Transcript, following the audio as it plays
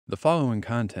The following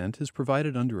content is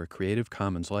provided under a Creative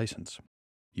Commons license.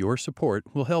 Your support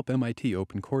will help MIT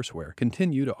OpenCourseware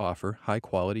continue to offer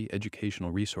high-quality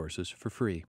educational resources for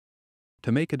free.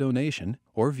 To make a donation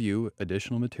or view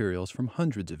additional materials from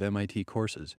hundreds of MIT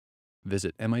courses,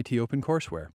 visit MIT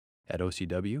OpenCourseware at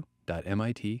ocw.mit.edu.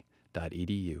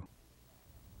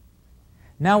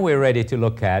 Now we're ready to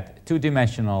look at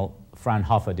two-dimensional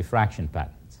Fraunhofer diffraction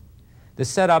patterns. The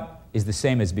setup is the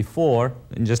same as before,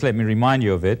 and just let me remind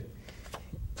you of it.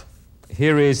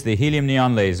 Here is the helium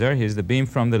neon laser. Here's the beam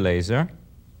from the laser.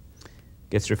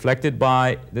 Gets reflected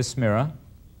by this mirror,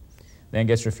 then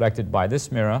gets reflected by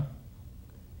this mirror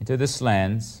into this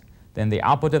lens. Then the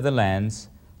output of the lens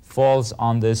falls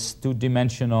on this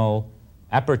two-dimensional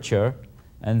aperture,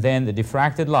 and then the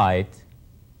diffracted light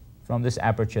from this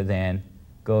aperture then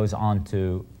goes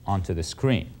onto the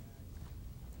screen.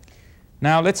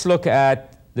 Now let's look at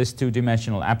this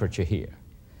two-dimensional aperture here.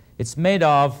 It's made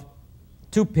of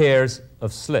two pairs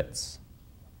of slits,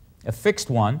 a fixed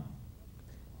one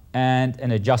and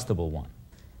an adjustable one.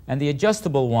 And the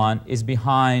adjustable one is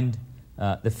behind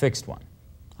the fixed one.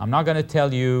 I'm not going to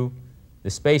tell you the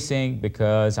spacing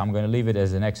because I'm going to leave it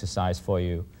as an exercise for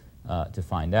you to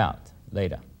find out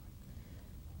later.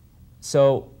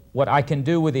 So what I can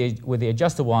do with the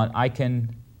adjustable one, I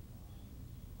can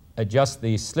adjust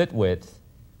the slit width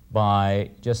by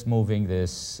just moving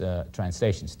this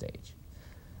translation stage.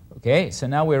 Okay, so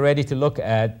now we're ready to look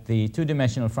at the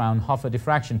two-dimensional Fraunhofer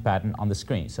diffraction pattern on the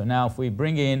screen. So now if we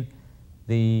bring in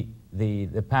the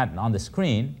pattern on the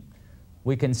screen,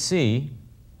 we can see,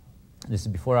 this is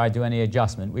before I do any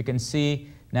adjustment, we can see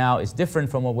now it's different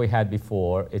from what we had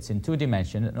before. It's in two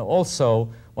dimensions. And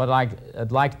also, what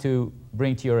I'd like to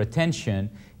bring to your attention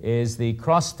is the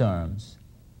cross terms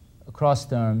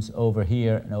over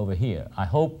here and over here. I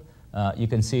hope you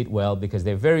can see it well because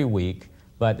they're very weak,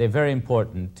 but they're very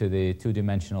important to the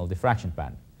two-dimensional diffraction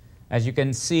pattern. As you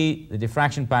can see, the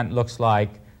diffraction pattern looks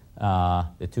like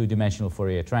the two-dimensional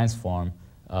Fourier transform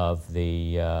of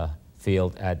the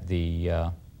field at the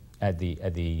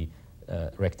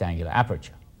rectangular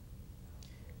aperture.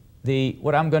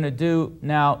 What I'm going to do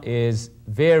now is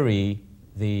vary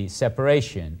the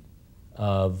separation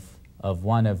of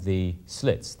one of the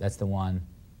slits. That's the one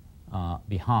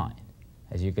behind.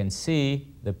 As you can see,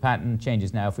 the pattern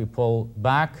changes. Now, if we pull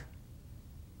back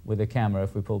with the camera,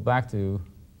 if we pull back to,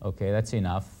 okay, that's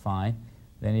enough, fine,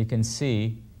 then you can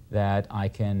see that I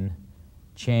can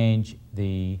change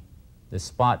the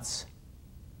spots,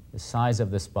 the size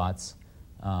of the spots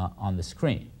on the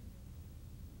screen.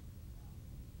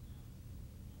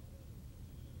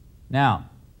 Now,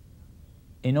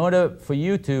 in order for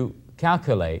you to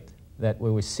calculate that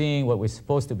we were seeing what we're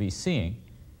supposed to be seeing,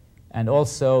 and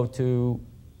also to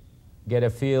get a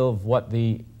feel of what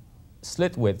the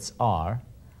slit widths are,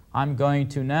 I'm going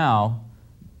to now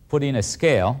put in a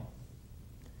scale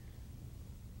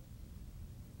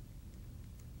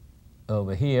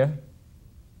over here.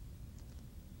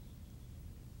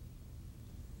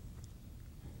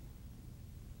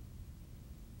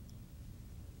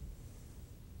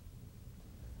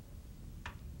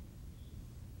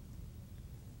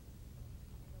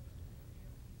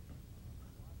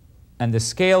 And the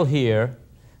scale here,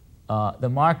 the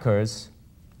markers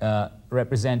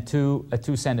represent a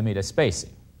 2 centimeter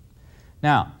spacing.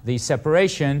 Now, the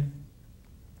separation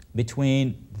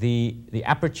between the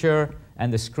aperture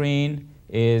and the screen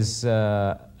is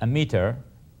a meter,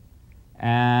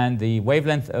 and the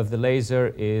wavelength of the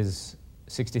laser is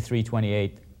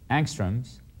 6328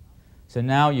 angstroms. So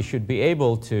now you should be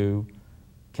able to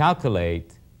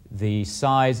calculate the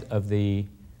size of the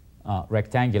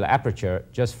rectangular aperture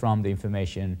just from the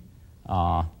information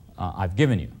I've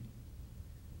given you.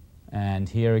 And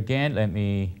here again, let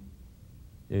me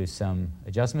do some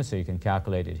adjustments so you can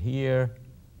calculate it here,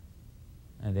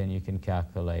 and then you can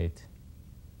calculate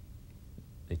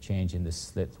the change in the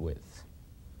slit width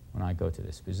when I go to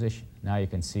this position. Now you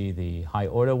can see the high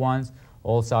order ones.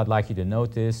 Also, I'd like you to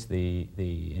notice the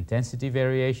intensity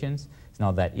variations. It's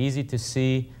not that easy to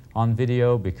see on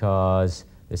video because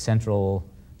the central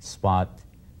spot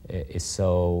is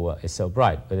so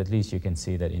bright, but at least you can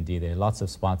see that indeed there are lots of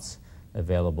spots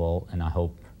available, and I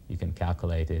hope you can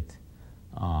calculate it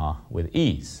with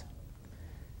ease.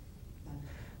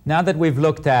 Now that we've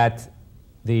looked at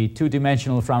the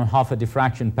two-dimensional Fraunhofer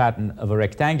diffraction pattern of a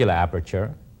rectangular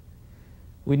aperture,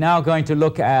 we're now going to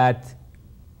look at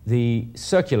the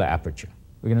circular aperture.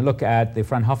 We're going to look at the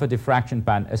Fraunhofer diffraction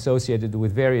pattern associated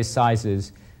with various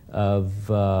sizes of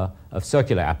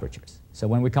circular apertures. So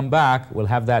when we come back, we'll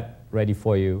have that ready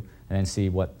for you and then see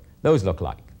what those look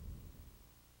like.